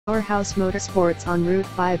Powerhouse Motorsports on Route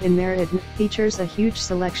 5 in Meriden features a huge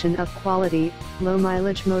selection of quality,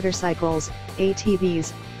 low-mileage motorcycles,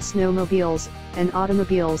 ATVs, snowmobiles, and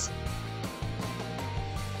automobiles.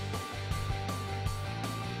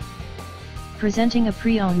 Presenting a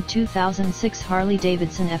pre-owned 2006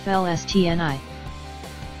 Harley-Davidson FLSTNI.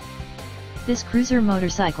 This cruiser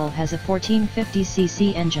motorcycle has a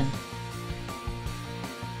 1450cc engine.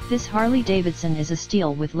 This Harley-Davidson is a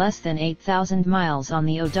steal with less than 8,000 miles on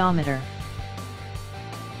the odometer.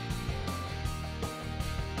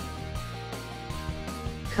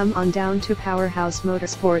 Come on down to Powerhouse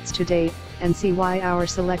Motorsports today, and see why our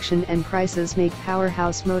selection and prices make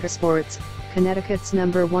Powerhouse Motorsports Connecticut's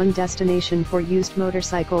 #1 destination for used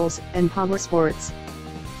motorcycles and powersports.